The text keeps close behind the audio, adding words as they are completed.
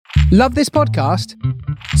Love this podcast?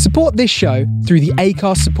 Support this show through the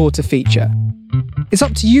Acast supporter feature. It's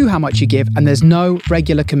up to you how much you give, and there's no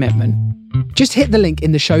regular commitment. Just hit the link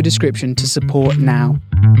in the show description to support now.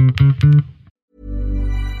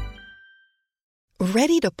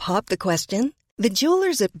 Ready to pop the question? The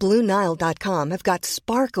jewelers at BlueNile.com have got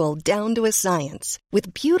sparkle down to a science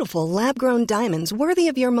with beautiful lab-grown diamonds worthy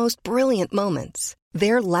of your most brilliant moments.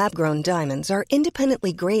 Their lab-grown diamonds are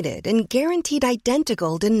independently graded and guaranteed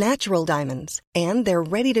identical to natural diamonds, and they're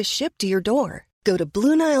ready to ship to your door. Go to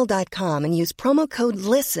BlueNile.com and use promo code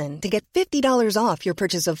LISTEN to get $50 off your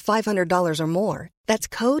purchase of $500 or more. That's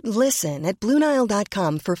code LISTEN at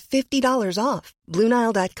BlueNile.com for $50 off.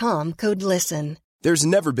 BlueNile.com, code LISTEN. There's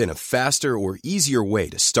never been a faster or easier way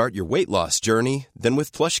to start your weight loss journey than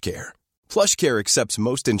with PlushCare. PlushCare accepts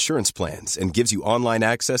most insurance plans and gives you online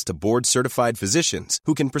access to board-certified physicians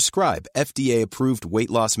who can prescribe FDA-approved weight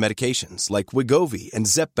loss medications like Wegovy and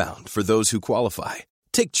Zepbound for those who qualify.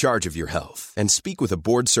 Take charge of your health and speak with a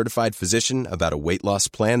board-certified physician about a weight loss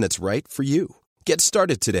plan that's right for you. Get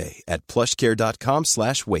started today at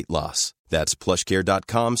plushcare.com/weight-loss. That's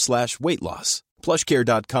plushcare.com/weight-loss.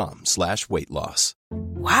 plushcare.com/weight-loss.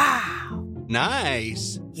 Wow.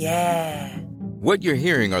 Nice. Yeah. What you're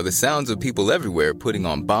hearing are the sounds of people everywhere putting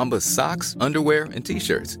on Bombas socks, underwear, and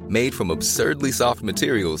T-shirts made from absurdly soft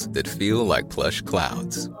materials that feel like plush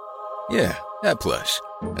clouds. Yeah, that plush.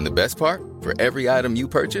 And the best part? For every item you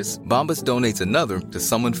purchase, Bombas donates another to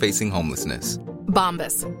someone facing homelessness.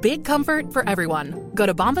 Bombas. Big comfort for everyone. Go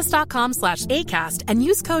to bombas.com/ACAST and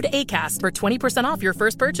use code ACAST for 20% off your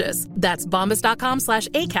first purchase. That's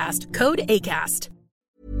bombas.com/ACAST. Code ACAST.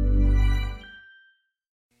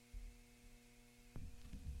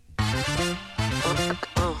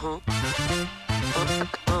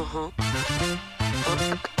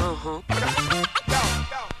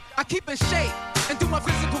 I keep in shape and do my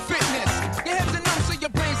physical fitness. Your head's a numb so your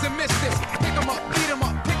brains are miss this. Pick 'em up, beat 'em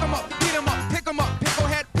up, pick 'em up, beat 'em up, pick 'em up,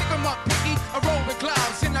 picklehead, pick 'em up, picky. I roll with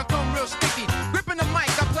clouds and I come real sticky. Gripping the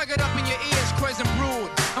mic, I plug it up in your ears, crazy and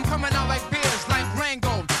brood. I'm coming out like beers, like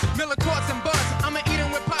Rango, Miller Courts and Buds. I'ma eat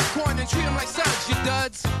 'em with popcorn and treat 'em like suds, you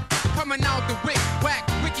duds. Coming out the wick, whack,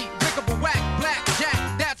 wiki, wickable whack, black, jack,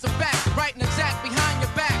 that's a fact, right and exact behind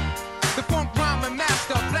your back. The funk rhyme and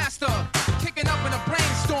master, blaster, kicking up in a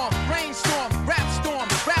brainstorm, rap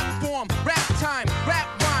form, rap time, rap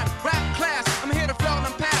rhyme, rap class. I'm here to fail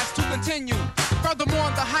and pass to continue. Furthermore,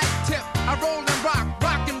 on the hype tip, I roll and rock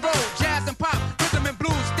and roll, jazz and pop, rhythm and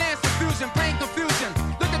blues, dance and fusion, brain confusion.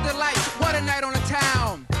 Look at the lights, what a night on the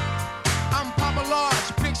town. I'm Papa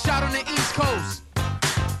Large, big shot on the East Coast.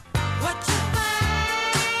 What you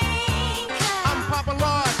think? I'm Papa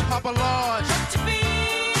Large, Papa Large. What you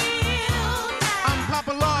feel now? I'm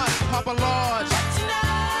Papa Large, Papa Large. What you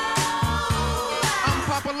know? I'm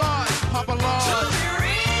Papa Large, Papa Large. To be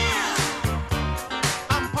real.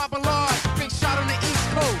 I'm Papa Large, big shot on the East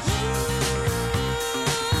Coast. Ooh,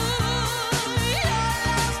 your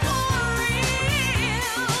love's for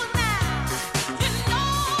real now. You know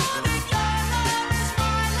that your love is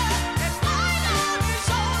my love, and my love is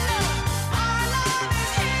your love. Our love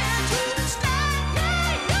is here to stay.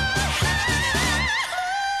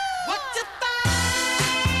 What you think? What you feel now?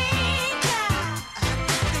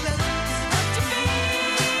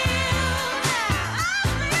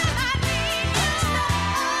 I need to know.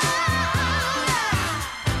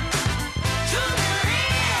 To be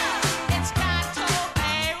real, it's got to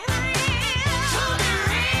be real. To be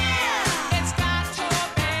real, it's got to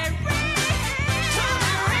be real. To be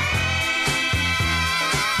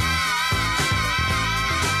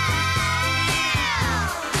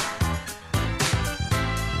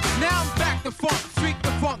Now I'm back to funk, freak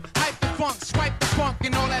the funk, hype the funk, swipe the funk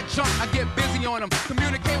and all that junk. I get busy on them,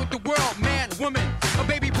 communicate with the world, man, woman, a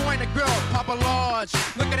baby boy and a girl, Papa Large,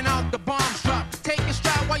 looking out the bombs drop. Take a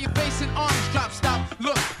stride while you're facing arms drop. Stop,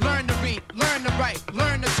 look, learn to read, learn to write,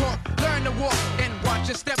 learn to talk, learn to walk, and watch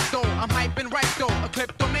your steps though. I'm hyping right though, a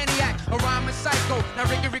kleptomaniac, a rhyming psycho, now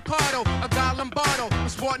Ricky Ricardo, a guy Lombardo, I'm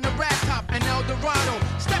sporting a rag top, an Eldorado,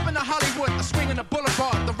 stepping to Hollywood, I swing in the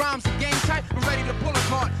boulevard, the rhymes are game tight, I'm ready to pull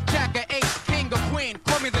apart, Jack or ace, king or queen,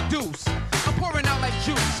 call me the deuce, I'm pouring out like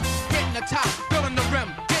juice, hitting the top, filling the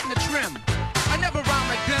rim, getting the trim, I never rhyme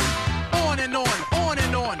like them, on and on, on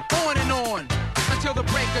and on, on and on, until the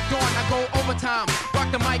break of dawn, I go overtime,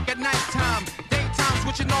 rock the mic at nighttime, daytime,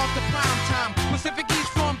 switching off to prime time, Pacific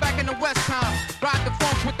East form back in the West time, ride the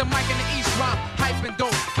funk with the mic in the East rhyme, hype and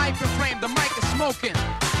dope, hype and flame, the mic is smoking,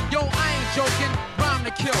 yo, I ain't joking, rhyme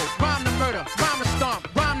to kill, rhyme to murder, rhyme to stomp,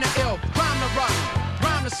 rhyme to ill, rhyme to rock,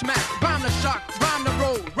 rhyme to smack, rhyme to shock, rhyme to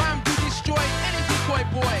roll, rhyme to destroy any decoy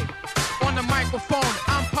boy, on the microphone,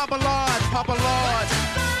 I'm Papa Lodge, Papa Lodge.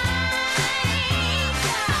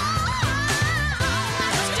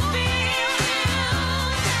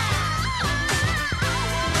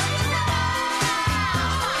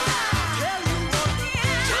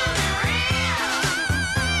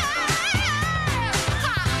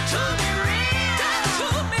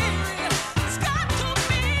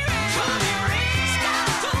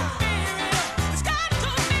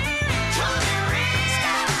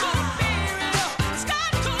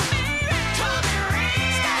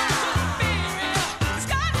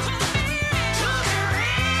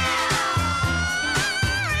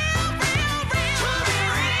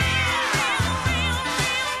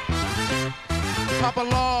 Papa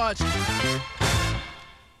Lodge.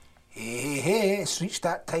 Hey, it's reached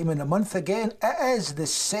that time in the month again. It is the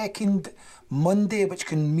second Monday, which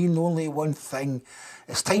can mean only one thing.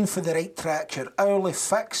 It's time for the right track, your hourly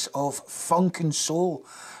fix of funk and soul.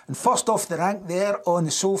 And first off the rank there on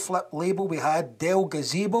the Soul Flip label, we had Del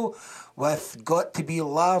Gazebo with Got to Be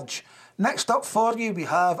Large. Next up for you, we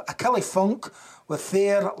have Achille Funk with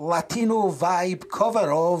their Latino vibe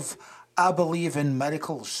cover of I Believe in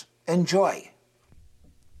Miracles. Enjoy.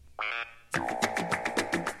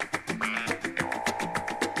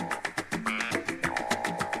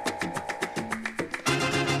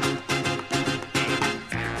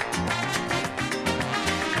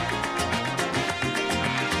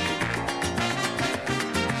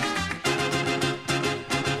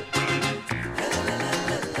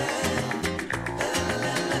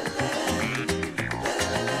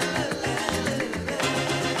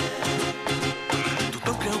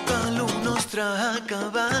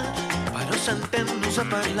 Acabar, però sentem-nos a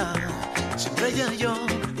parlar. Sempre hi ha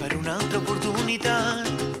lloc per una altra oportunitat.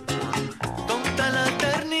 Tota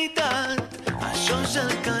l'eternitat, això és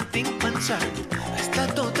el que tinc pensat. Estar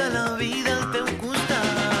tota la vida al teu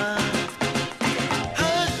costat.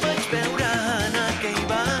 Et vaig veure en aquell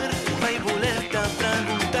bar, vaig voler-te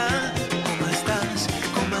preguntar com estàs,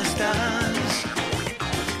 com estàs.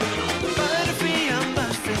 Per fi em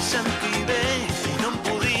vas fer sentir bé i no em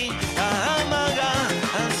podia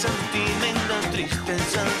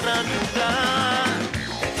tristeza al reanudar.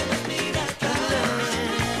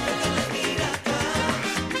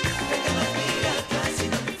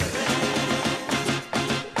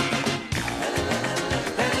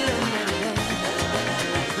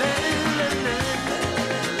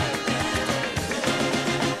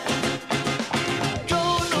 Jo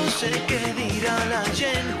no sé què dirà la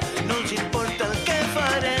gent, no els importa el que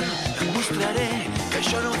farem, demostraré que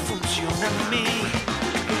això no funciona amb mi.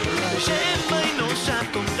 La gent mai no sap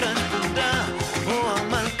com respondrà o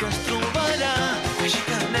amb el que es trobarà. Així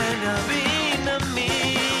que, nena, vine amb mi.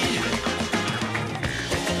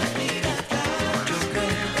 Jo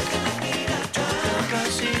crec que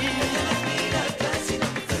sí.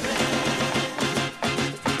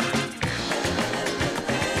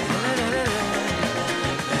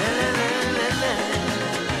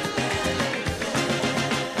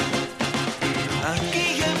 Aquí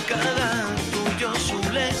hem quedat tu i jo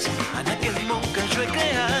solets en aquell món que jo he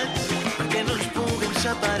creat, perquè no ens puguem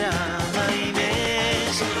separar mai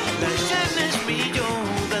més. La gent és millor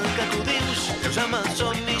del que tu dius, teus amb els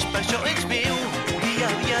somnis, per això ets viu, i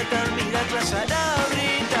aviat el miracle serà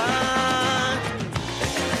veritat.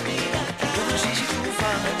 Jo no sé si tu ho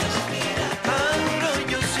fas, però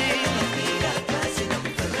jo sí.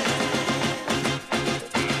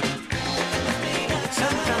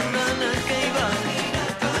 Sentant en aquell bar,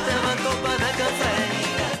 la teva copa de cafè.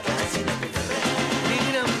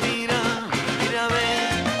 Mira, mira, mira bé.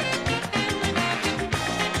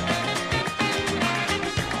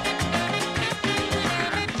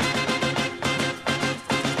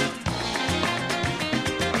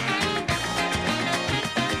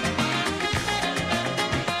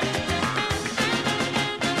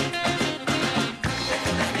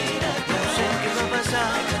 No sé què va passar,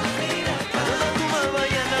 però de tu me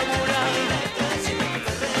vaig enamorar.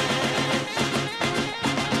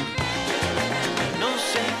 No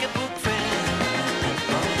sé què puc fer,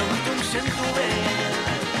 però amb tu em sento bé.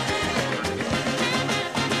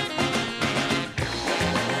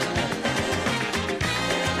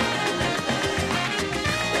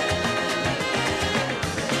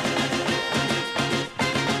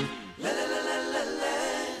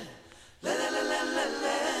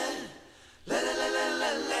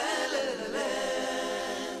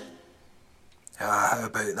 How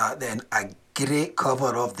about that then? A great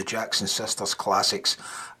cover of the Jackson Sisters classics,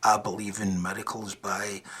 I Believe in Miracles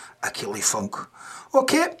by Achille Funk.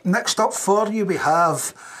 Okay, next up for you we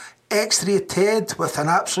have X-Ray Ted with an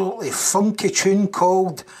absolutely funky tune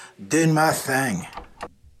called Doing My Thing.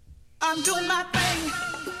 I'm doing my thing.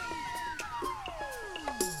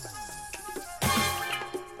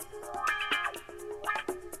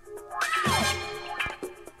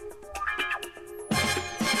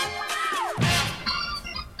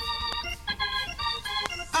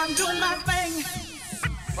 doing my thing.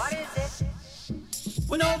 What is it?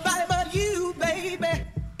 With nobody but you, baby.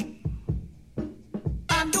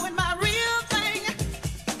 I'm doing my real thing.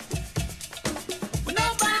 With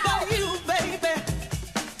nobody but you, baby.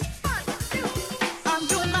 I'm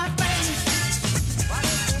doing my thing. What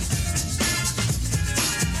is it?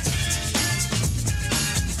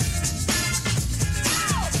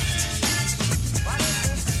 What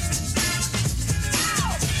is it?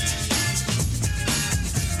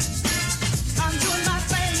 I'm doing my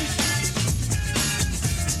thing.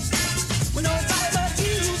 With nobody but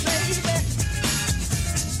you, baby.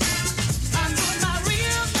 I'm doing my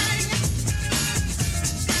real thing.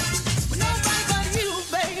 With nobody but you,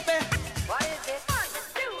 baby. What is it?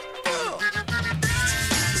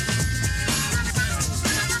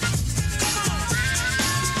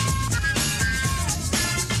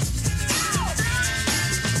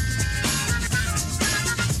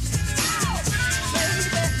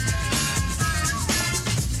 Baby,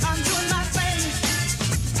 I'm doing my thing.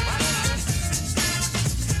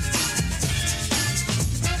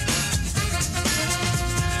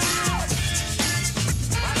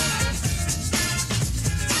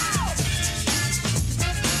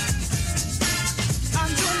 I'm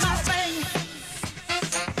doing my thing.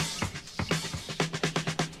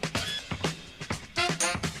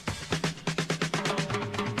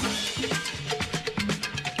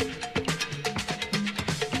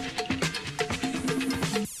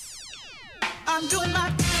 I'm doing my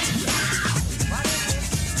What is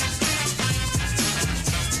it?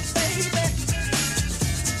 Baby,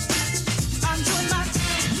 I'm doing my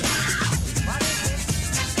What is it?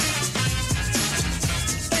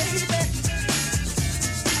 Baby,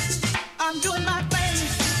 I'm doing my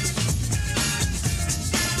thing.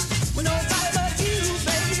 With nobody but you,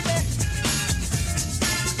 baby.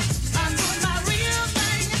 I'm doing my real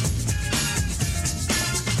thing.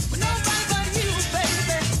 With nobody but you,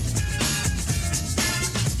 baby.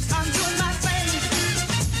 I'm doing my thing.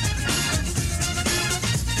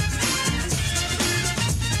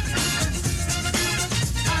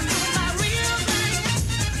 I'm doing my real thing.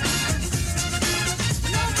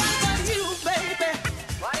 With nobody but you, baby.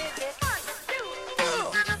 What is it?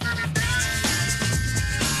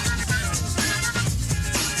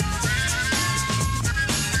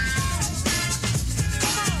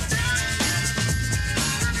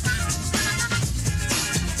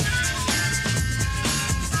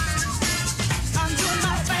 I'm doing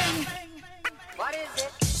my thing. What is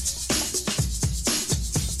it?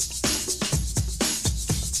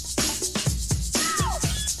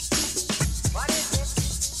 What is it?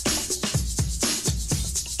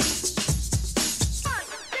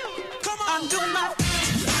 I'm doing my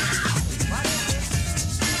What is it?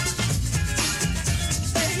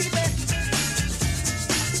 Baby,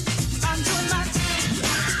 I'm doing my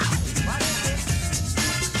What is it?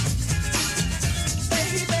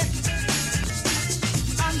 Baby,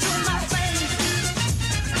 I'm doing my thing.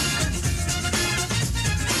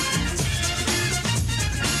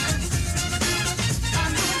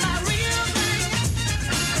 I'm doing my real thing.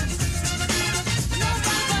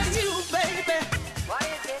 Nobody but you, baby. What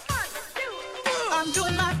is it? I'm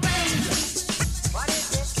doing my thing. What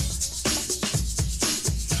is it?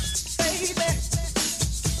 Baby,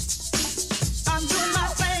 I'm doing my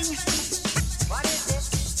thing. What is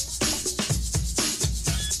it?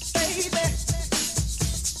 Baby,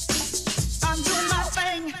 I'm doing my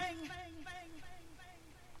thing.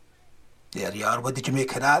 There you are. What did you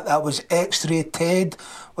make of that? That was X-Ray Ted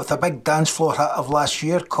with a big dance floor hit of last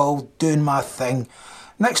year called Doing My Thing.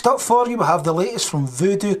 Next up for you, we have the latest from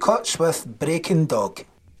Voodoo Cuts with Breaking Dog.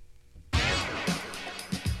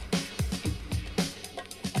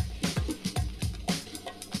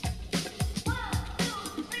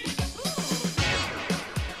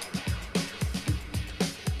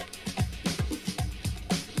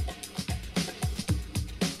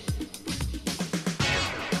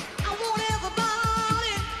 I want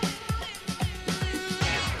everybody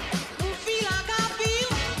to feel like I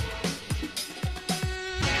feel.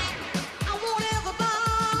 I want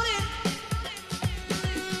everybody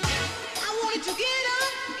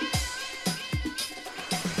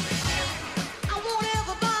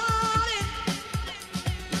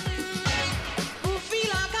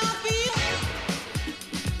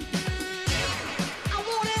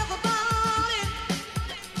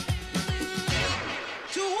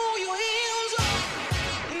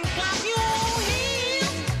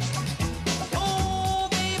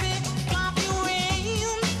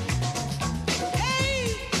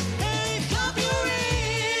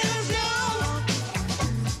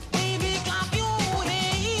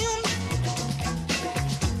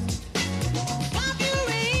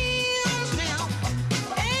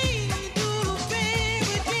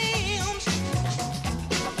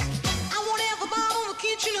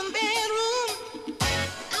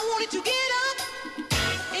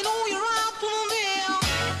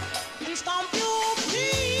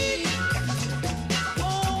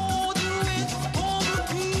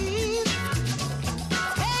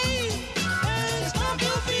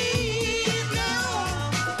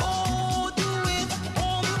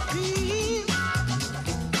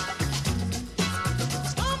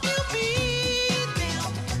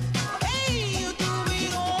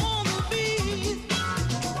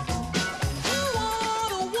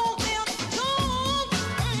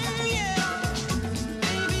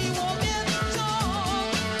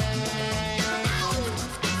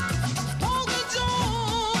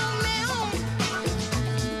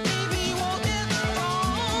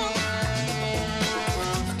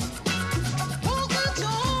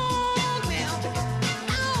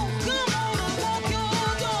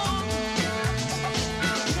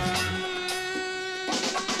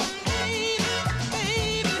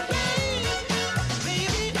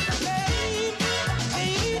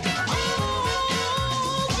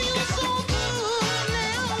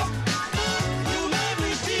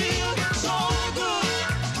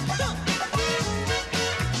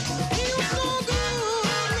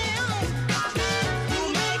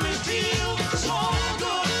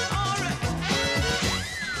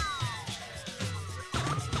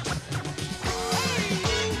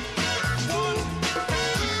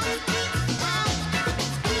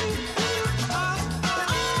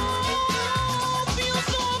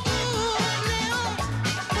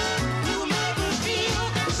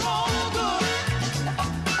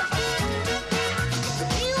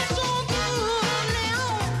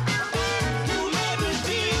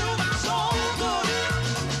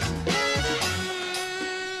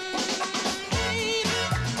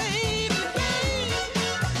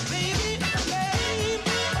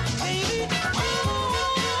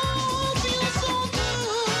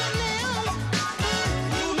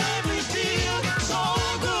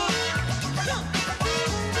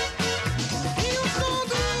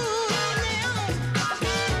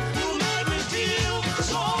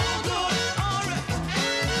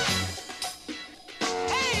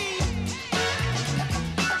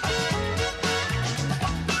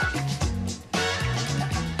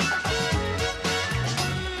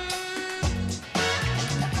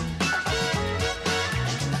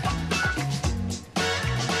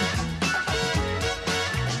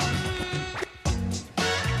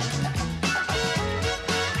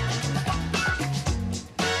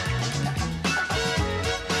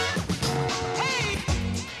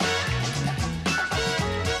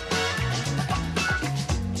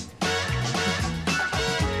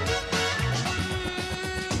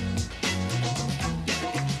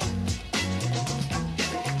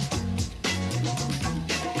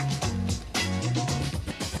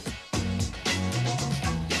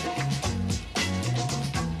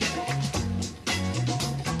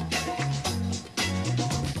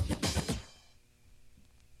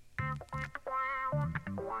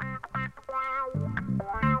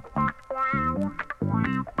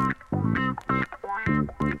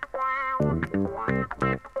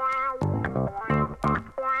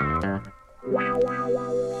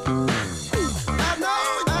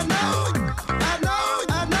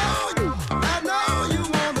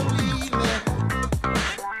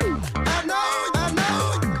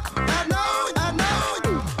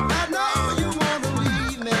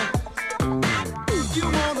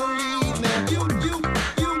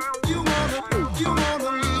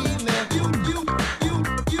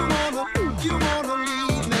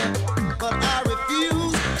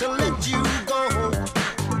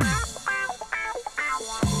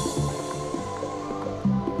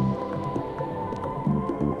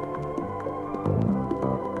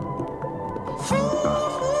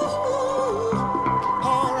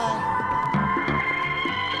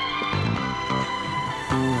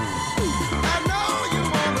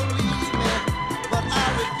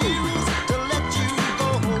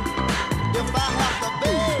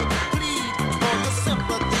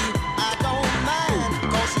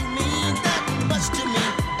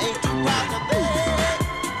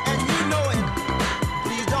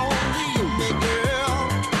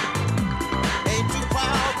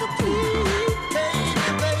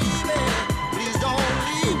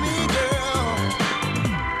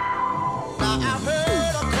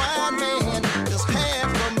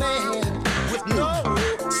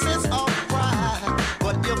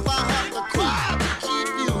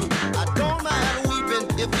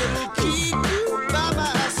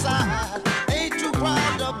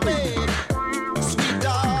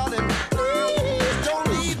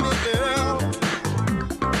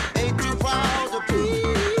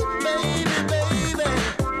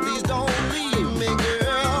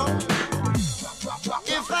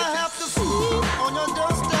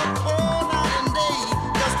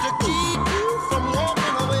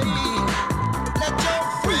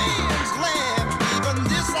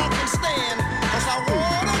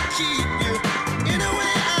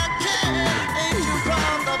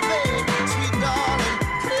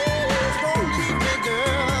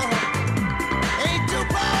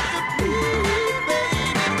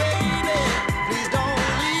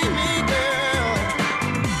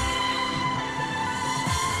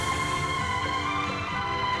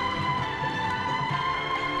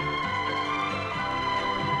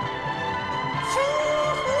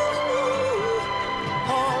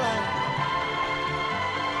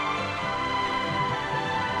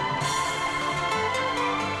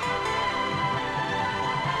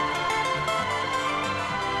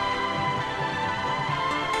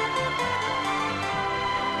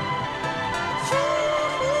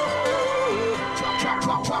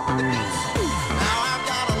I've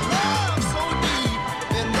got a love so deep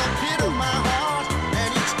in the pit of my heart,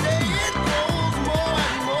 and each day it grows more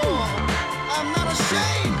and more. I'm not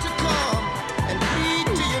ashamed to come and plead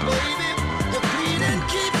to you, baby. The pleading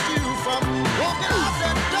keeps you from walking out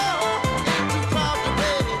that door. Ain't too proud to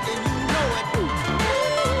beg, and you know it.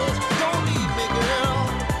 Please don't leave me, girl.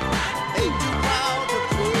 Ain't too proud to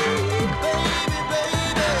plead, baby,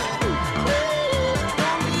 baby. Please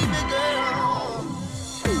don't leave me, girl.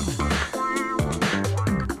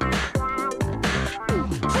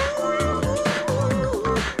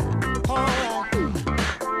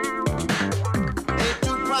 Ain't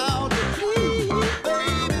too proud to plead,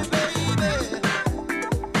 baby, baby.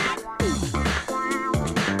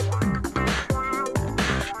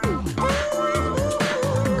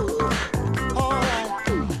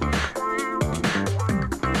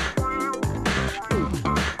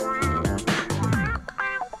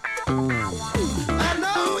 I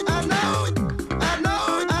know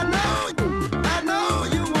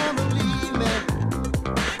you wanna leave me.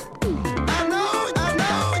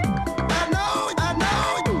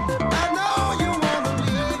 I know you wanna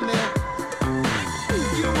leave me.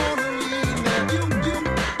 You wanna leave me. You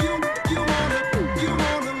wanna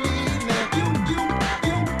leave me.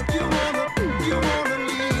 You wanna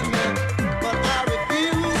leave me. But I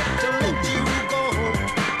refuse to let you go.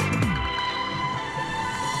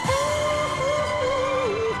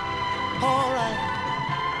 All right.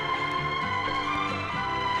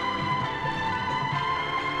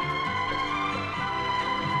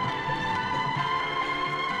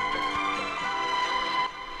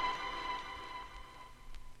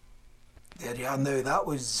 There you are now. That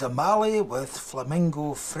was Zamali with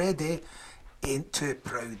Flamingo Freddy, Ain't Too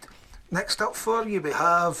Proud. Next up for you we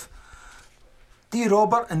have D.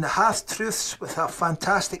 Robert and the Half Truths with a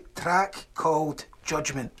fantastic track called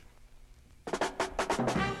Judgment.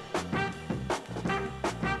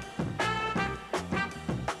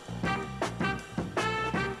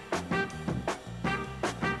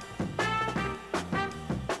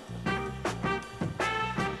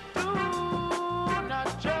 Do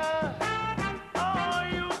not judge, or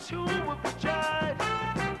you too will be judged.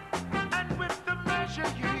 And with the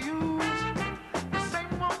measure you use, the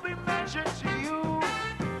same will be measured to you.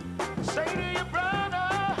 Say to your brother,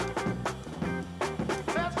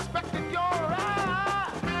 there's respect in your eye.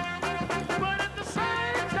 But at the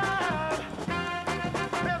same time,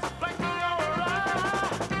 there's a blank in your eye.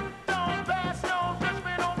 Don't pass no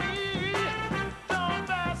judgment on me. Don't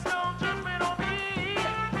pass no judgment on me.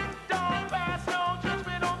 Don't pass no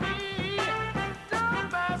judgment on me. Don't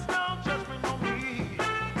pass no judgment on me.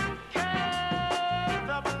 Can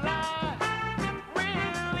the blind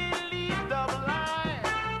really lead the blind?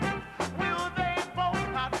 Will they both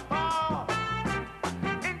not fall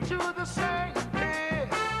into the same pit?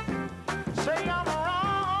 Say I'm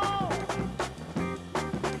wrong,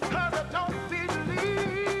 'cause I don't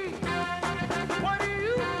believe what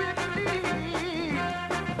you believe.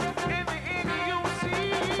 In the end you'll see.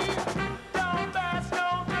 Don't pass no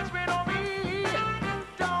judgment on me.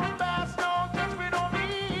 Don't pass no judgment on me.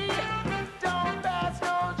 Don't pass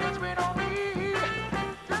no judgment on me.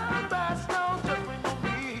 Don't pass no judgment on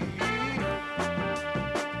me.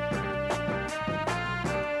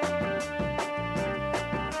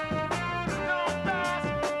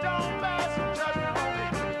 Don't pass no judgment on me.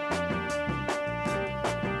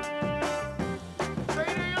 Say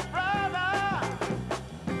to your brother,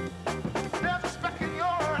 there's a speck in your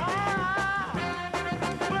eye.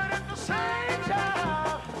 But at the same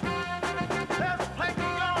time, there's a plank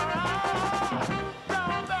in your eye.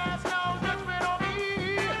 Don't pass no judgment on me.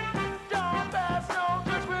 Don't pass no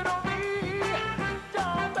judgment on me.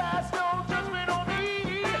 Don't pass no judgment on me.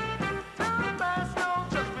 Don't pass no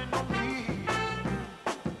judgment on me.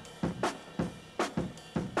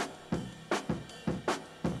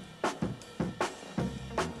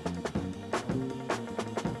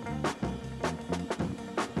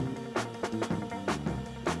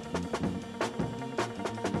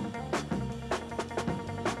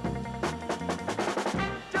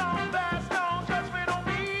 Don't pass no judgment on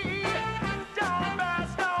me. Don't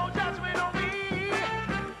pass no judgment on me.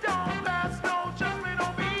 Don't pass no judgment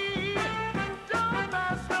on me. Don't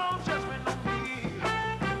pass no judgment on me.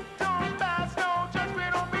 Don't pass no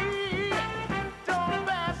judgment on me. Don't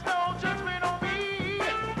pass no judgment on me.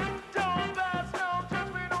 Don't pass no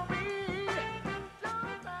judgment on me.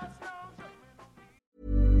 Don't pass no judgment on me.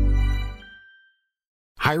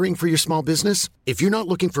 Hiring for your small business? If you're not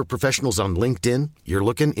looking for professionals on LinkedIn, you're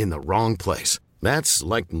looking in the wrong place. That's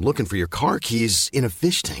like looking for your car keys in a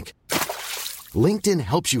fish tank. LinkedIn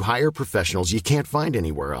helps you hire professionals you can't find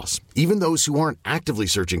anywhere else, even those who aren't actively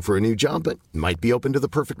searching for a new job but might be open to the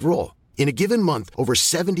perfect role. In a given month, over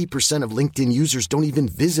 70% of LinkedIn users don't even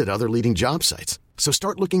visit other leading job sites. So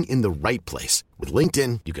start looking in the right place. With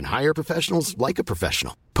LinkedIn, you can hire professionals like a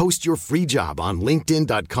professional. Post your free job on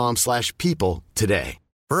linkedin.com/people today.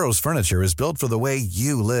 Burrow's furniture is built for the way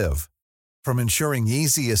you live. From ensuring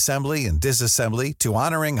easy assembly and disassembly to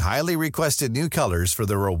honoring highly requested new colors for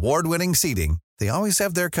their award-winning seating, they always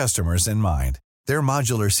have their customers in mind. Their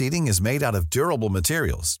modular seating is made out of durable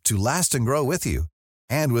materials to last and grow with you.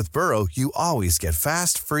 And with Burrow, you always get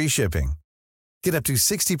fast, free shipping. Get up to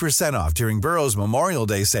 60% off during Burrow's Memorial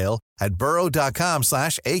Day sale at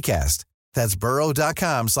burrow.com/ACAST. That's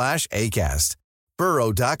burrow.com/ACAST.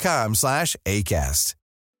 burrow.com/ACAST.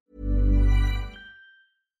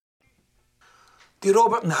 D.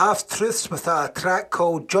 Robert and Half Truths with a track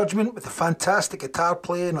called Judgment with the fantastic guitar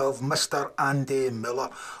playing of Mr. Andy Miller.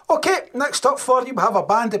 Okay, next up for you we have a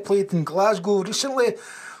band that played in Glasgow recently.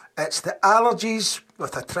 It's the Allergies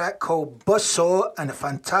with a track called Buzzsaw and a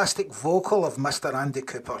fantastic vocal of Mr. Andy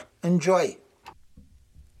Cooper. Enjoy.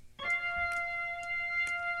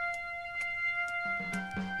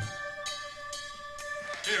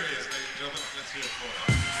 Here he is, ladies and gentlemen. Let's hear it for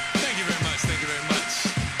him. Thank you very much. Thank you very much.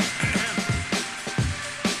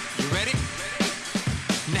 You ready?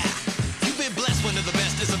 Now, you've been blessed. One of the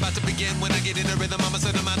best is about to begin. When I get in the rhythm, I'ma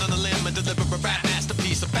set a mind on a limb and deliver a rap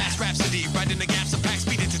masterpiece, a fast rhapsody, right in the gaps of pack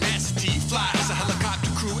speed and tenacity. Fly as a helicopter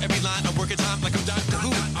crew. Every line I work at time like I'm Doctor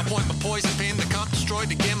Who. I point my poison pen to comp destroyed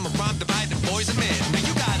again. My rhyme divided boys and men. Now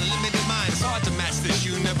you got a limited mind. It's hard to match this.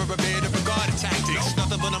 You never a bit of regarded tactics.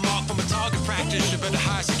 Nothing but a mark from a target practice. You better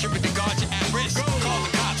hire security guard you at risk. Call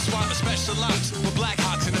the cops, swat the special ops with Black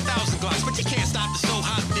Hawks and 1,000 Glocks. But you can't stop the so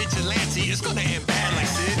hot vigilante. It's gonna end bad like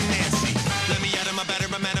Sid and Nancy. Let me at him, I batter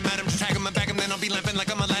him, at him, tag him, back him, then I'll be laughing like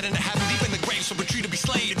I'm Aladdin to have him deep in the grave. So retreat to be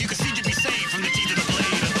slayed. If you can see, you be saved from the teeth of the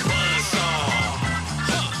blade of the buzzsaw.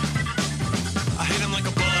 I hit him like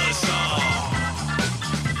a buzzsaw.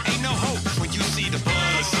 Ain't no hope when you see the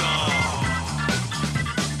buzzsaw.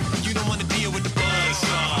 You don't wanna deal with the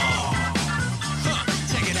buzzsaw.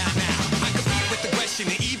 Check it out now. I compete with aggression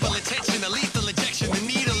and evil intention, a lethal injection. The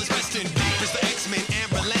needle is resting deep as the X-Men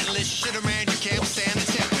and relentless. Shit around, you can't stand the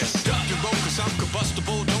tempest. Duck your rope, cause I'm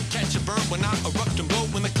combustible. Don't catch a burn when I erupt and blow.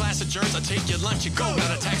 When the class adjourns, I take your lunch and go.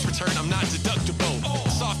 Not a tax return, I'm not deductible.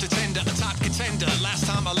 Soft tender, a top contender. Last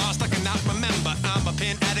time I lost, I cannot remember. I'm a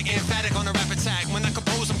pen addict, emphatic on a rap attack. When I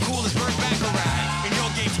compose, I'm cool as Burt Bacharach. And your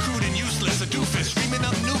game's crude and useless, a doofus. Screaming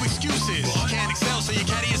up new excuses. Can't excel, so you're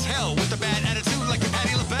catty as hell. With a bad attitude like you're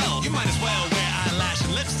Patti LaBelle. You might as well wear eyelash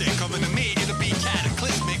and lipstick. Coming to me, it'll be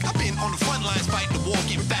cataclysmic. I've been on the front lines fighting the war,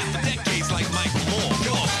 getting fat for decades like Michael Moore.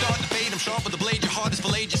 You're starting to fade, I'm sharp with the blade. Your heart is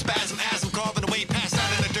filleted, you spasm as I'm carving away. Passed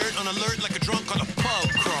out in the dirt on alert like a drunk on a pub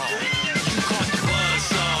crawl. You caught the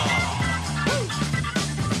buzzsaw. Woo!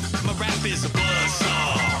 My rap is a buzzsaw.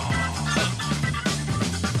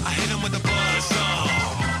 I hit him with a buzzsaw.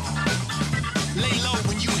 Lay low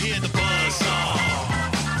when you hear the buzzsaw.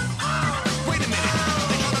 Wait a minute,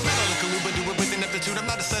 they call the metal like a loop, but do it with ineptitude. I'm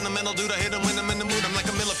not a sentimental dude, I hit him when I'm in the mood. I'm like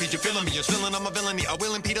a millipede, you're feeling me, you're feeling I'm a villainy. I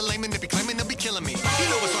will impede a layman if he claiming to be killing me. You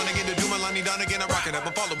know what's on again to do, Milani Don again. I rock it up,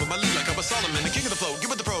 I follow with my lead like I was Solomon, the king of the flow.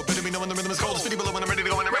 Give it the pro, better be knowing the rhythm is cold. The city below when I'm ready to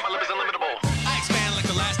go, and the rap, my lip is unlimitable. I expand like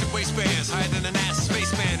elastic waistbands, higher than an ass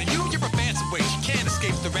spaceman. And you're a fancy weight, you can't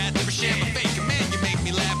escape the wrath, never share my fake. And man, you make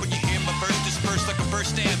me laugh when you hear my verse disperse like a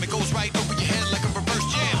burst stamp. It goes right over your head like a reverse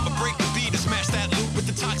jam. But break the beat and smash that loop with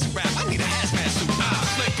the toxic rap. I need a hazmat suit.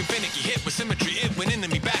 Slick and finicky, hit with symmetry. It went into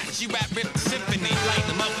me back when she rap ripped the symphony. Lighten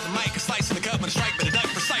them up with the mic, a slice in the cup, and a strike with a duck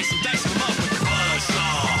precise. And dicing them up with the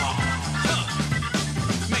buzzsaw.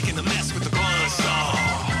 Making the mess with the buzzsaw.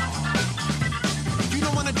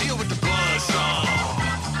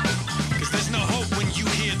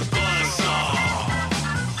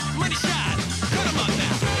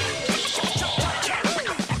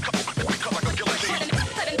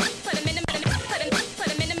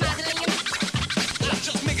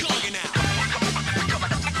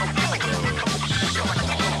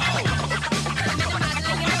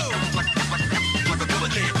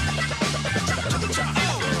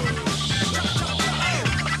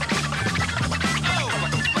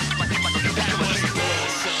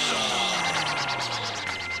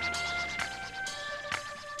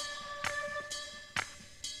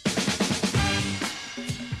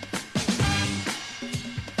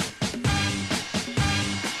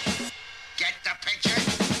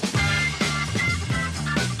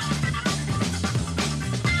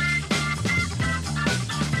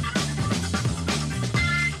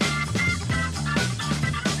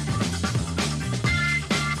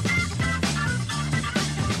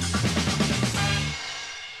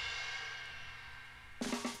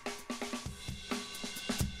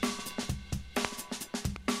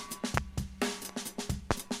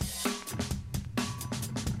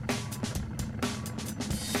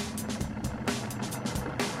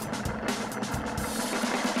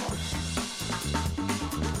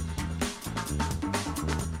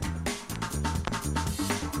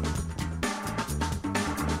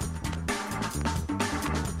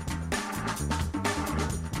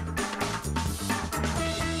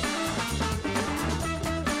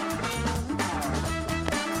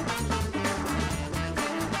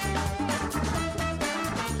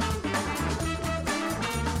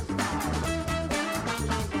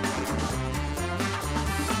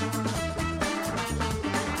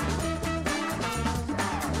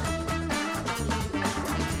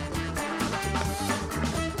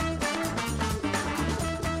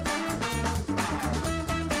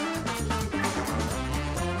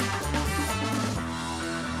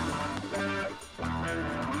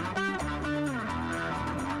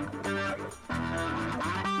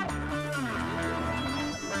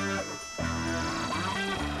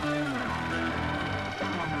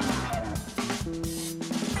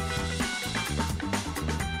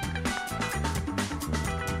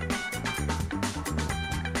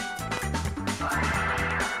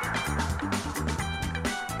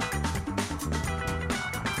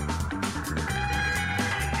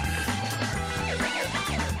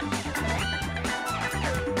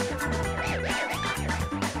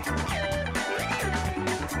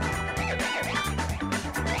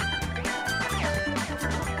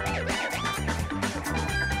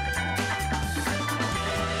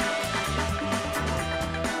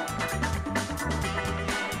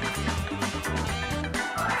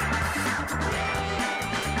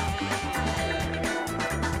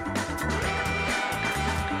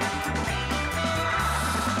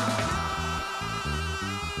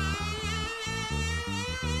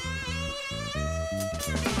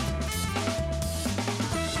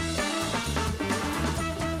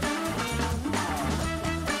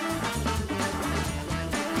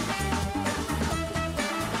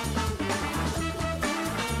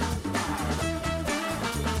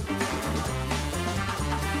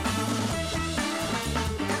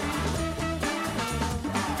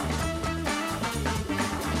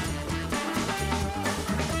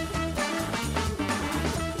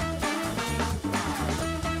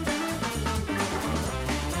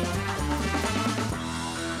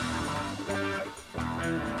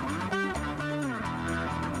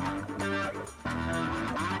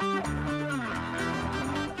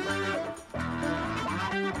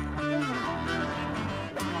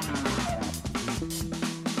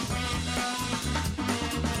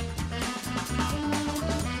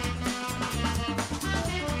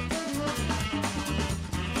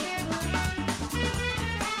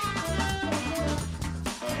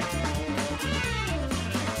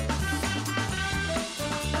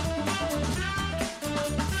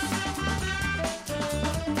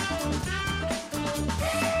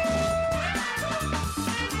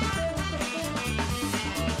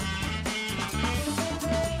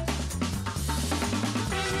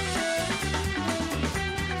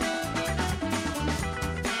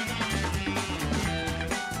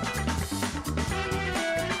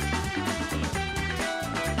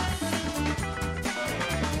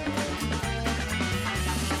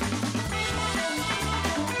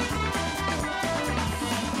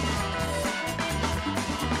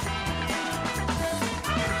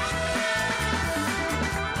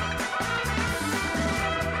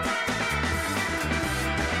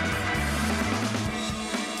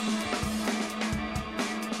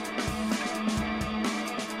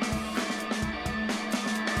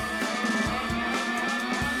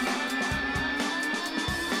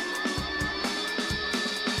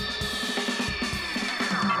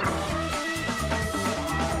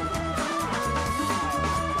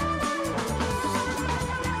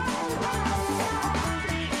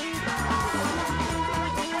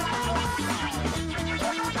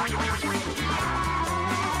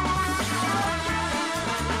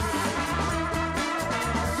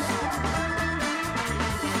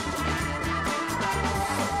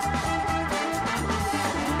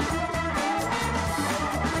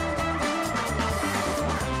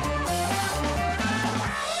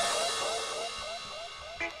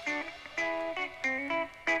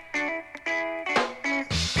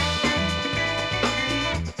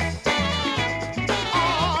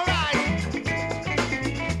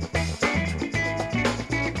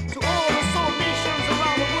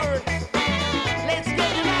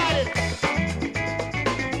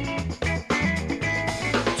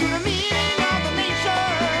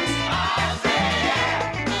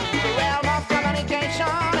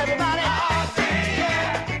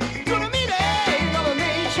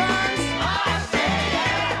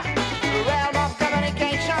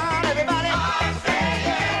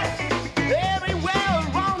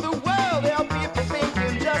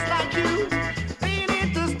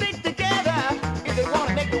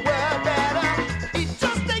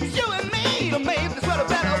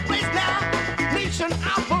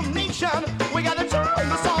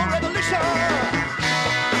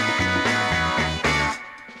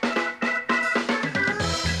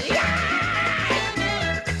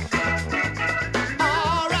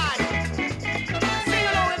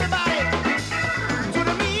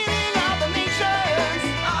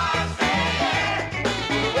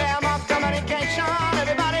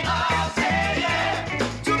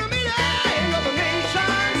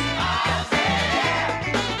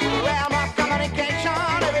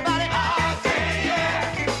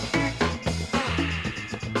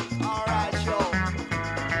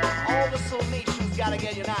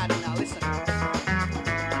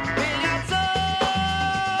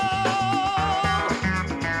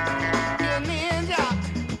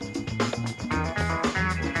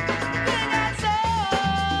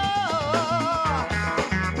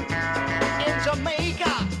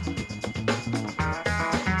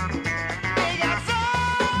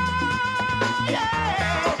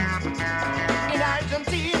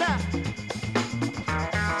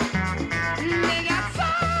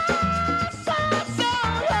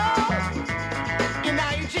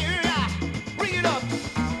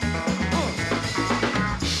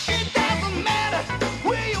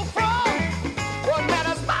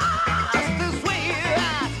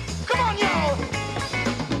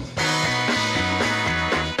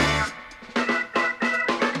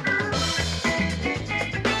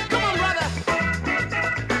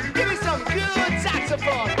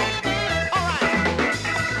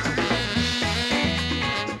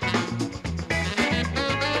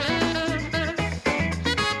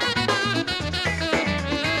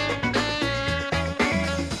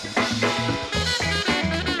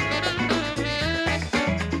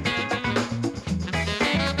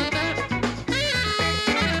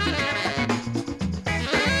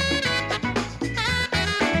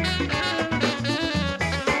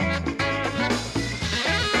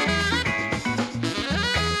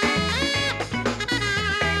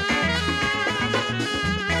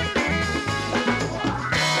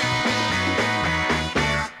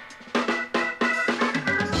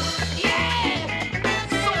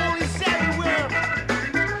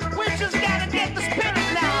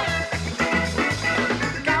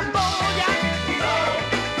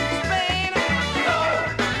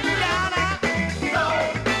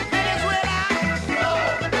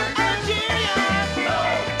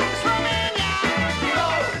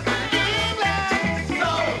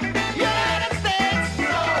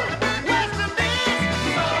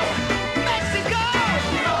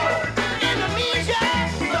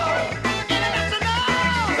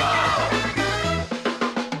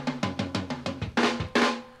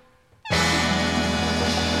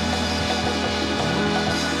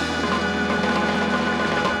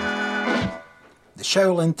 The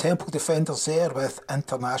Shaolin Temple Defenders there with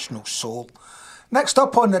International Soul. Next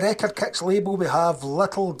up on the Record Kicks label we have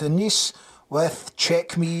Little Denise with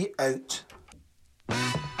Check Me Out.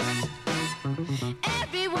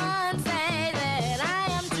 Everyone say that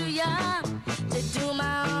I am too young to do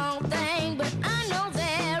my own thing, but I know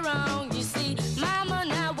they're wrong. You see, Mama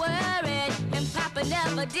not worried and Papa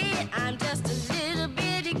never did. I'm just a little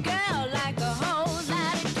bitty girl like a whole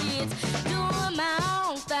lot of kids doing my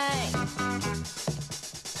own thing.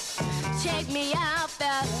 Check me out,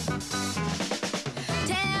 fella.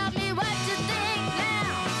 Tell me what you think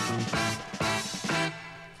now.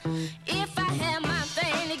 If I have my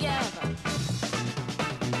thing together,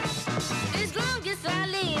 as long as I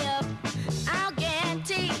live, I'll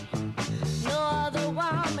guarantee no other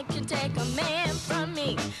woman can take a man from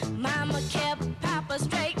me. Mama kept Papa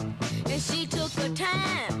straight, and she took her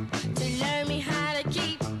time to learn me how to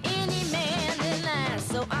keep any man in line.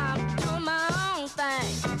 So I'm doing my own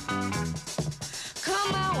thing.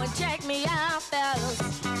 Come on and check me out, fellas.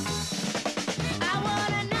 I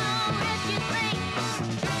wanna know if you think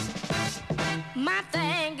my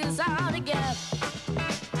thing is all together.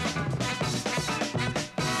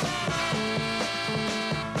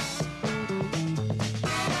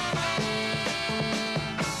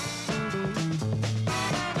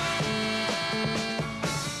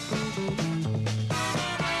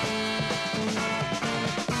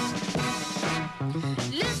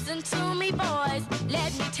 Listen to me, boys,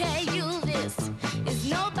 let me tell you this. It's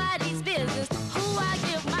nobody's business who I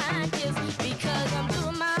give my kiss, because I'm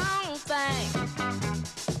doing my own thing.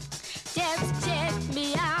 Just check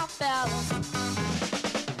me out, fellas.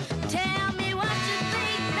 Tell me what you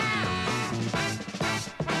think now.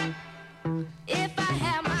 If I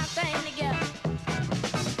have my thing together.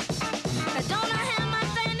 Now don't I have my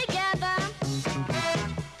thing together?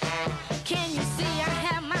 Can you see I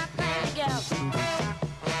have my thing together?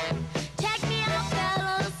 Check me out,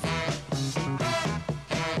 fellas.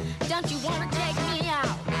 Don't you wanna check me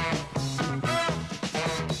out?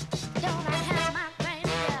 Don't I have my thing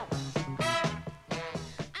together?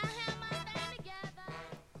 I have my thing together.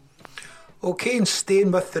 Okay, and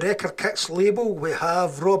staying with the Record Kicks label, we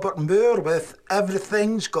have Robert Moore with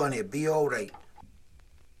Everything's Gonna Be Alright.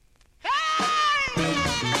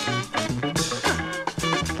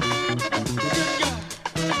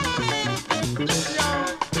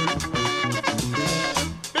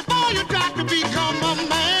 Before you try to become a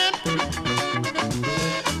man,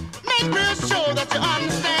 make real sure that you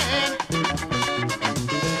understand.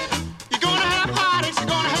 You're gonna have heartaches, you're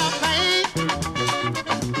gonna have pain.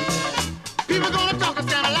 People gonna talk and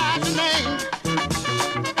scandalize your name.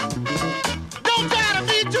 Don't try to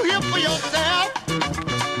be too hip for yourself.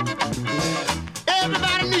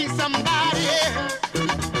 Everybody needs somebody else.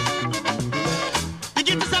 You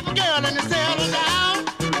get yourself a girl and you settle down.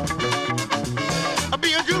 Be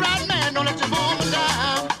a good right man, don't let your woman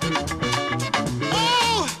down.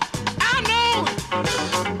 Oh, I know,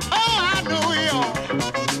 y'all.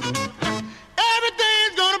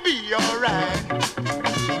 Everything's gonna be alright.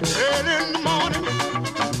 Early in the morning,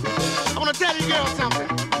 I wanna tell you girls something.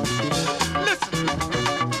 Listen,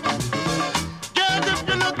 girls, if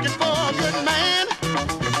you're looking for a good man,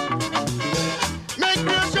 make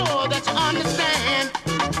real sure that you understand.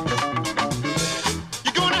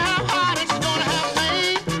 You're gonna have heartaches, you're gonna have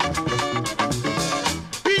pain.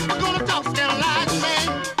 People gonna talk, scandalize your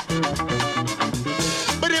name.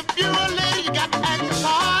 But if you're a lady, you got to act your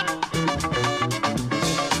part.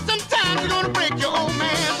 Sometimes you're gonna break your old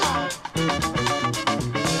man's heart.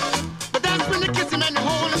 But that's when you kiss him and you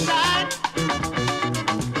hold him tight.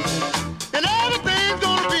 And everything's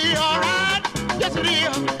gonna be alright. Yes, it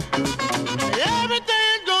is.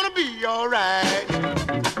 Everything's gonna be alright.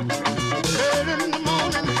 Early in the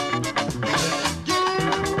morning.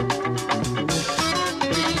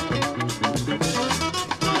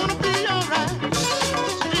 Gonna be alright.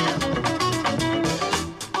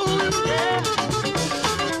 Oh, yeah.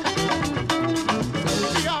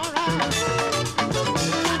 Be alright.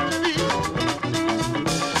 Got to be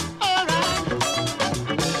alright.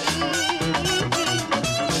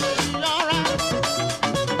 Be alright.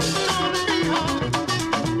 Gonna be alright.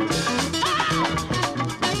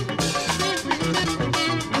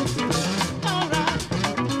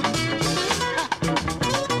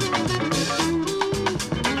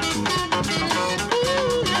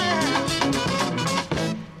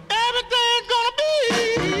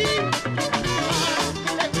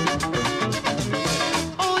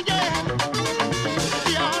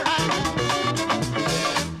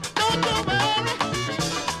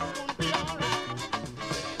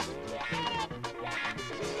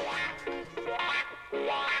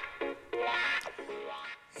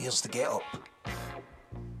 Here's the Get Up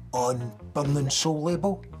on Burning Soul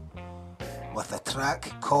label with a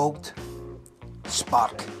track called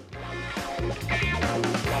Spark.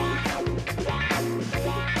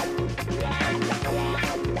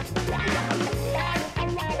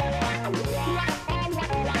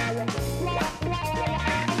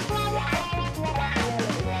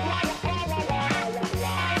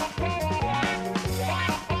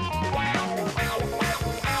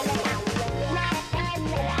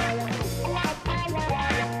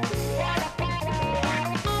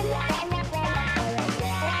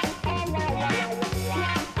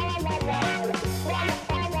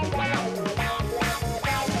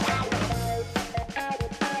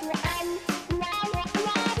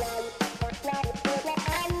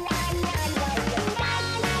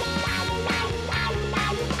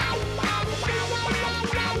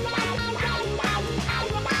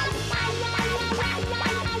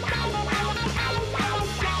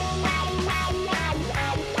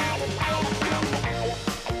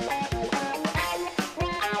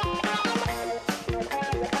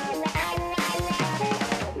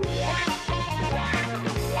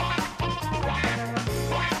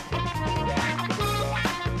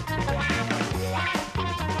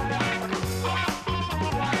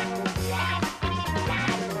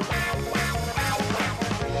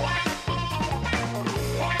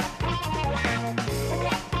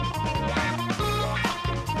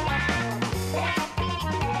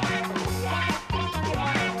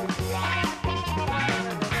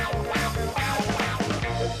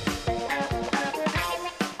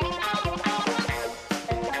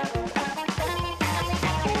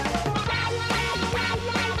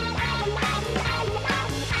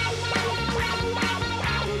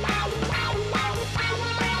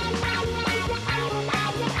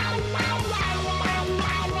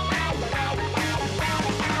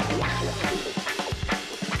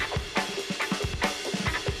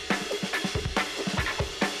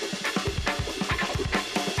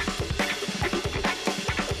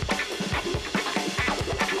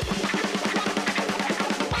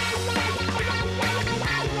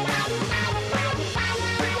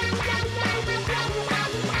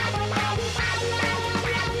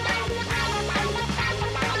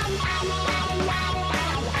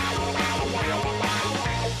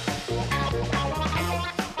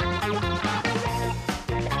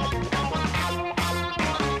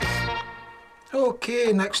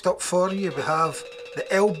 Okay, next up for you we have the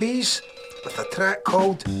LBs with a track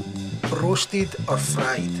called Roasted or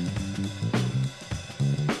Fried.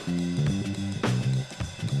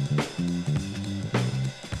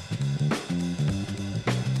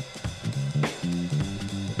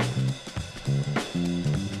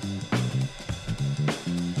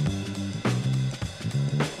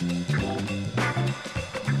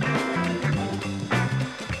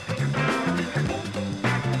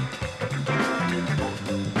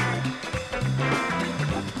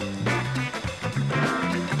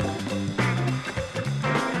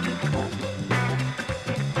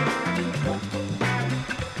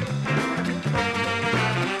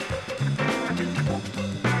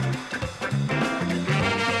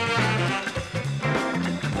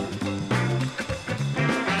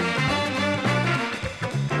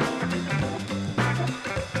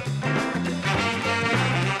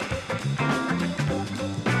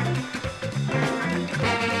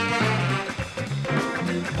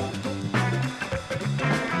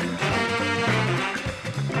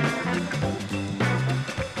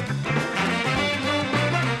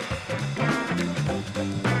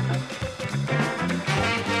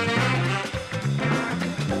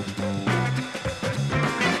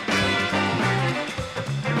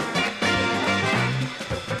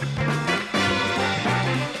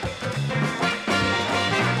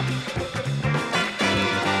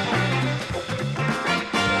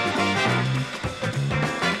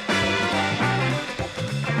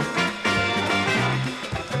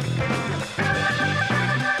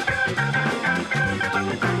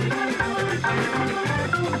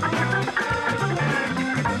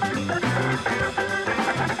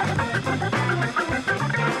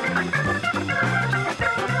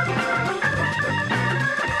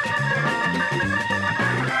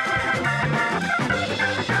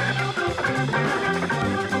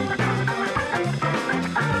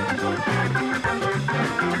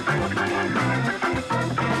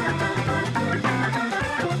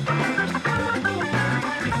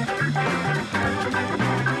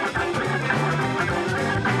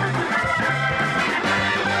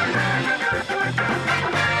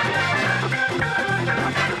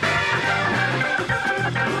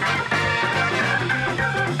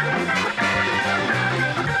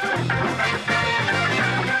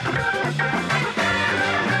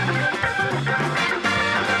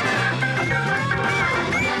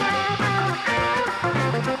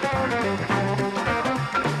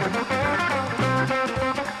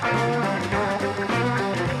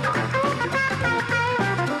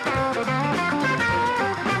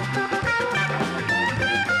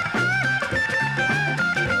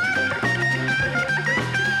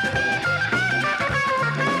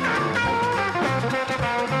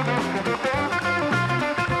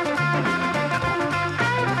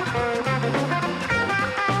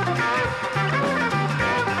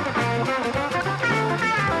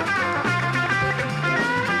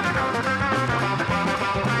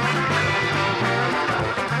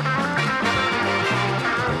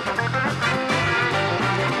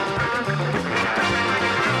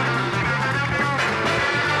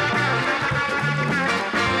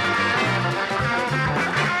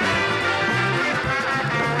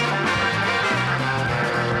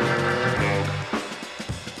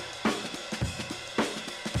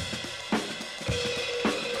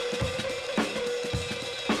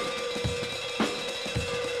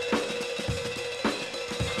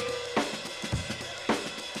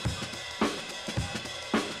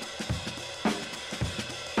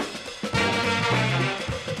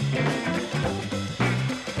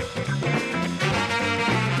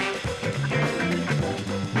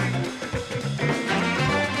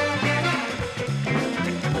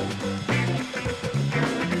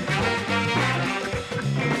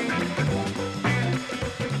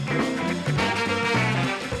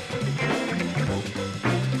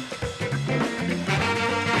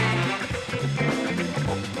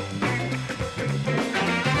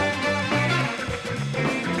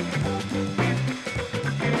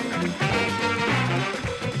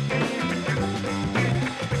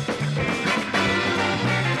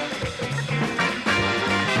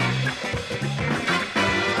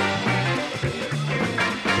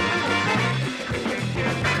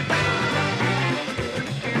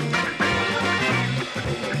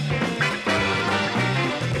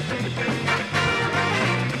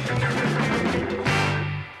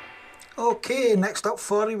 Okay, next up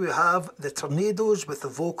for you we have the Tornadoes with the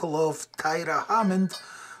vocal of Tyra Hammond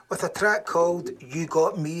with a track called You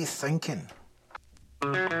Got Me Thinking.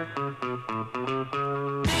 You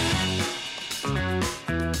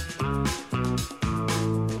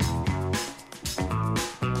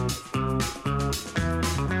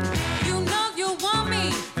know you want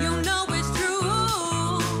me, you know it's true.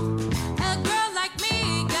 A girl like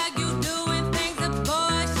me got you doing things a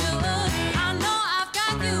boy should. I know I've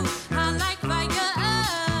got you, I like fire.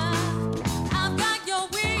 I've got your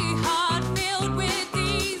wee heart filled with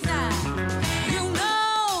desire. You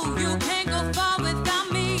know you can't go far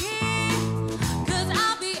without me, 'cause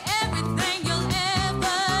I'll be everything you'll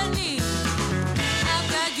ever need. I've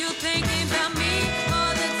got you thinking about me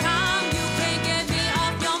all the time. You can't get me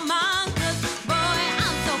off your mind, 'cause boy,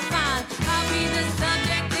 I'm so fine. I'll be the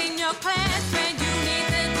subject in your class when you need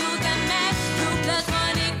to do the math. 2 plus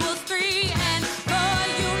 1 equals 3, and boy,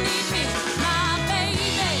 you need me, my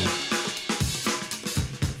baby.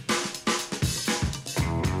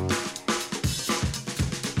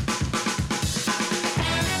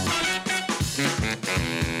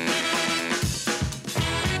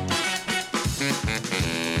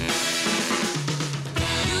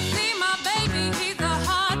 You see my baby, he's a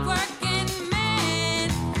hard-working man.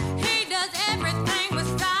 He does everything with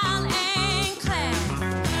style and class.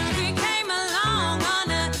 He came along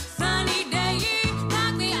on a sunny day,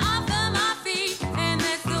 knocked me off of my feet, and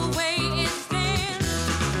that's the way it stands.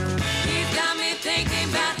 He's got me thinking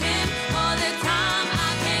about him all the time. I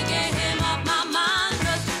can't get him off my mind,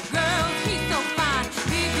 'cause girl, he's so fine.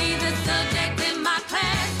 He be the subject in my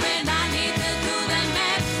class when I need to do the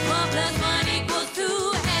math. 1 plus 1 equals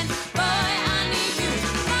 2, and boy, I need you,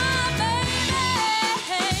 my baby.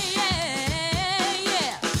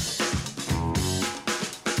 Yeah.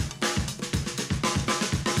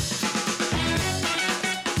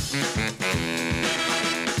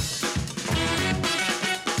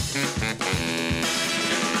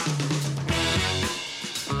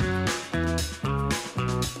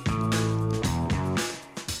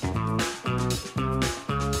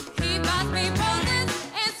 He buys me roses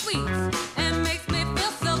and sweets and makes me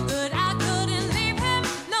feel so good. I couldn't leave him,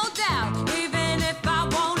 no doubt, even if I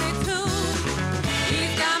wanted to.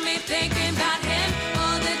 He's got me thinking about him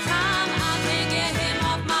all the time. I can't get him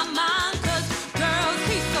off my mind, 'cause girl,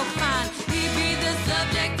 he's so fine. He be the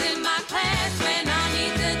subject in my class when I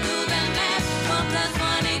need to do the math. 1 plus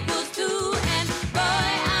 1 equals 2, and boy,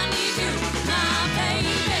 I need you, my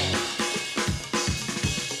baby.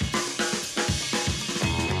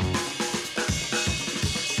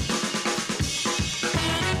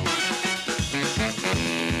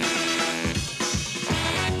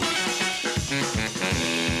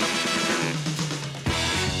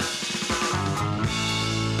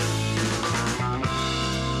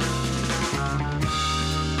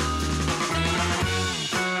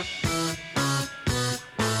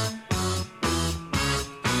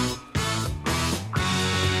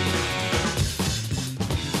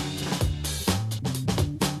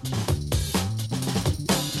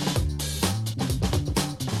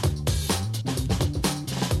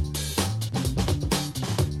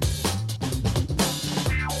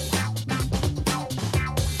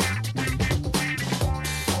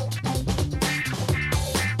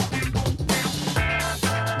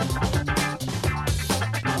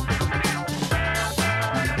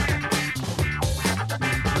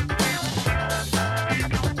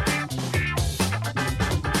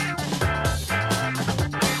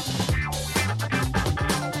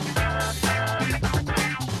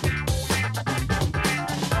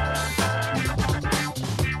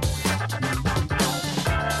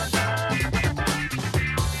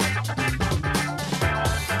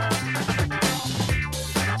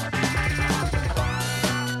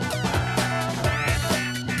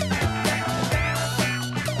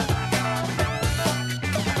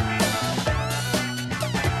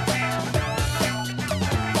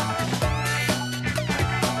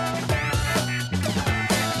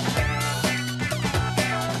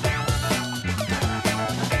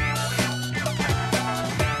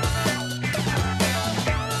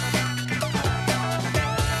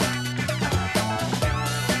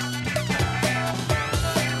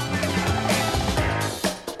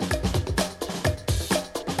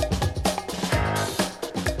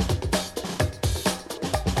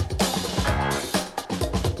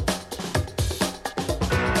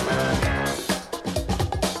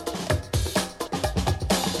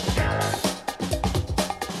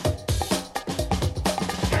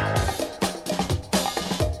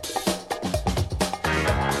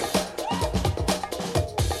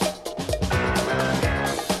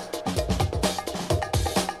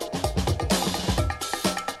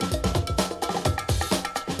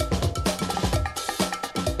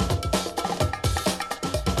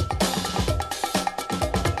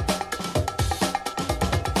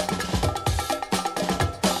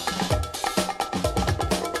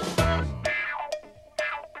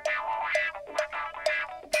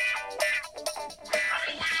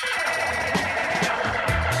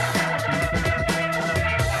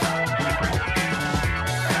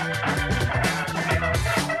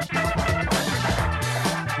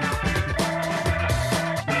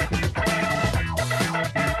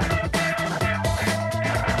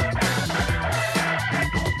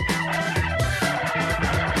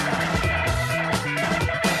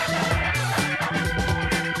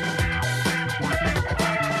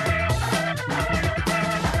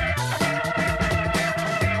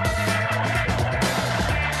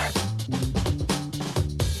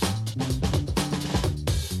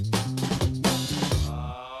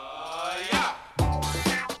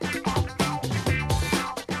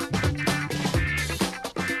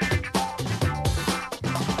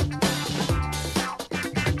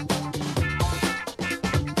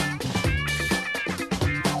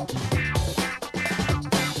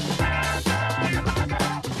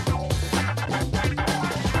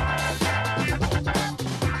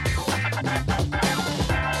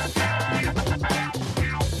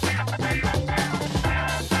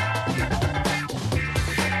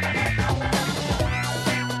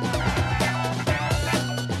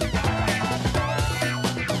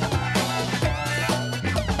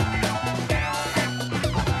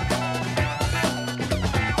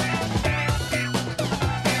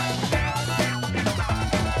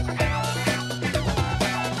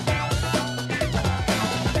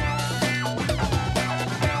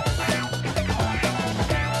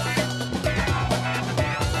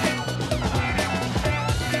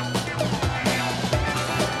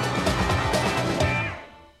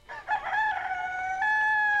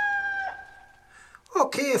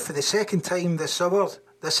 Okay, for the second time this hour,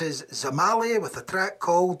 this is Zamali with a track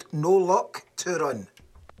called No Luck to Run.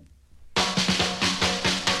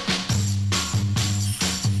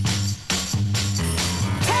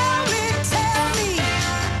 Tell me,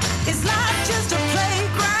 is life just a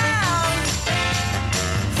playground?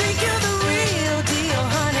 Think you're the real deal,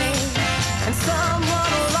 honey, and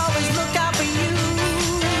someone will always look out for you.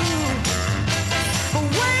 But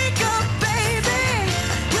wake up, baby,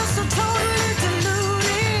 you're so totally deluded.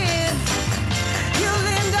 You'll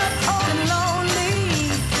end up old and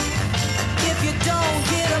lonely if you don't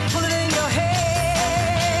get a bullet in your head.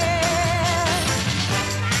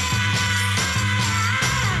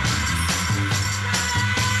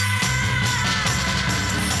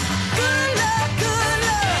 Good luck, good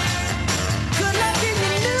luck. Good luck in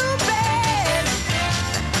your new bed.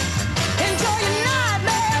 Enjoy your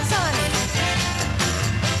nightmares, honey,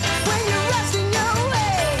 when you're resting your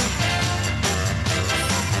way.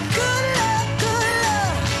 Good luck, good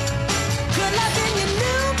luck. Good luck in your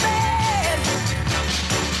new bed.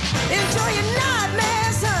 Enjoy your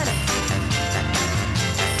nightmares, honey,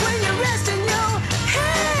 when you're resting your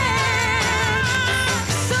head.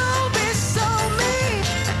 So me,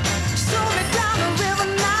 down the river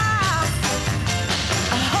now.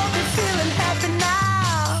 I hope you're feeling happy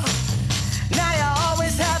now. Now you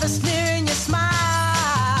always have a sneer in your smile.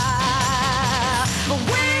 But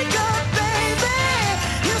wake up, baby,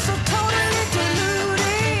 you're so totally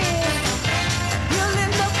deluded. You'll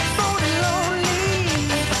end up old and lonely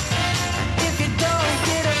if you don't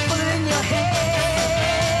get a bullet in your head.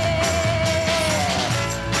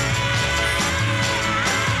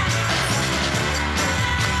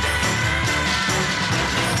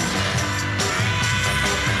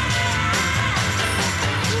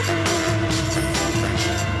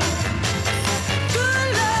 Good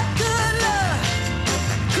luck, good luck.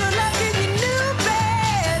 Good luck in your new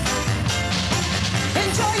bed.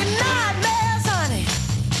 Enjoy your nightmares, honey,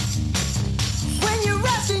 when you're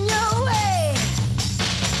resting your way.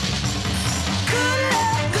 Good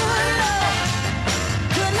luck, good luck.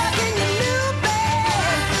 Good luck in your new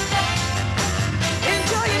bed.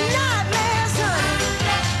 Enjoy your nightmares, honey,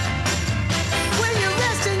 when you're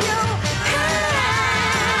resting your head.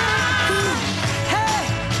 Hey,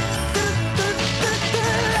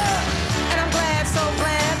 good luck. And I'm glad, so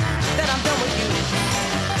glad that I'm done with you.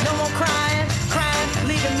 No more crying,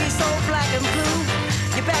 leaving me so black and blue.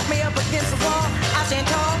 You back me up against the wall, I stand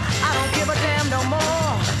tall, I don't give a damn no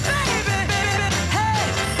more. Baby, hey,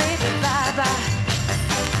 baby, bye-bye.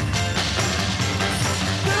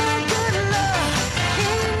 Good luck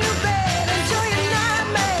in your new bed. Enjoy your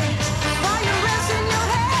nightmares while you're resting your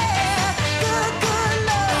head. Good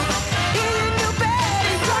luck in your new bed.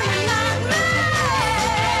 Enjoy your nightmares.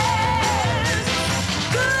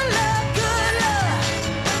 Good luck.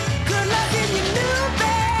 Good luck in your new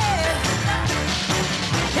bed.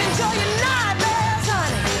 Enjoy your nightmares,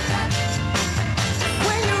 honey,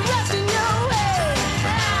 when you're resting your head.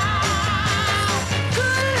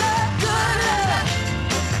 Good luck.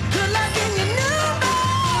 Good luck in your new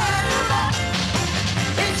bed.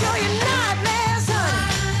 Enjoy your nightmares,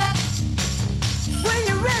 honey, when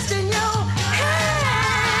you're resting your head.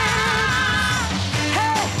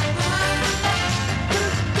 Hey,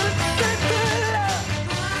 good luck.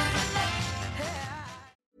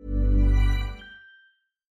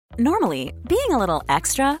 Normally, being a little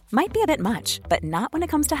extra might be a bit much, but not when it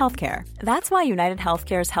comes to healthcare. That's why United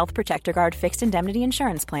Healthcare's Health Protector Guard fixed indemnity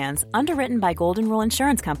insurance plans, underwritten by Golden Rule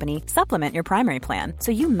Insurance Company, supplement your primary plan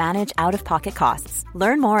so you manage out-of-pocket costs.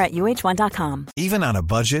 Learn more at uh1.com. Even on a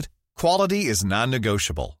budget, quality is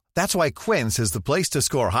non-negotiable. That's why Quince is the place to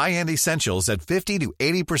score high-end essentials at 50 to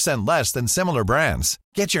 80% less than similar brands.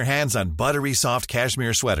 Get your hands on buttery soft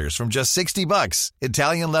cashmere sweaters from just $60,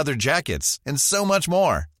 Italian leather jackets, and so much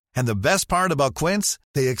more. And the best part about Quince,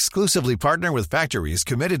 they exclusively partner with factories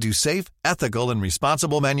committed to safe, ethical, and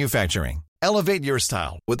responsible manufacturing. Elevate your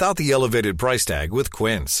style without the elevated price tag with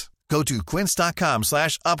Quince. Go to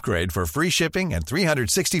quince.com/upgrade for free shipping and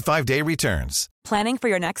 365-day returns. Planning for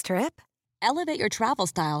your next trip? Elevate your travel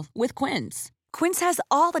style with Quince. Quince has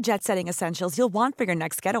all the jet-setting essentials you'll want for your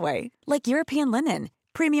next getaway, like European linen,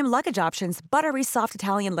 premium luggage options, buttery soft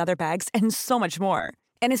Italian leather bags, and so much more.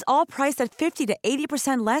 And is all priced at 50 to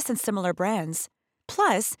 80% less than similar brands.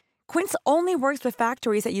 Plus, Quince only works with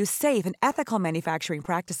factories that use safe and ethical manufacturing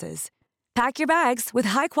practices. Pack your bags with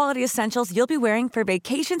high-quality essentials you'll be wearing for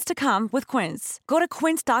vacations to come with Quince. Go to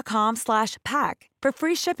quince.com/pack for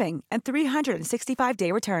free shipping and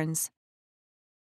 365-day returns.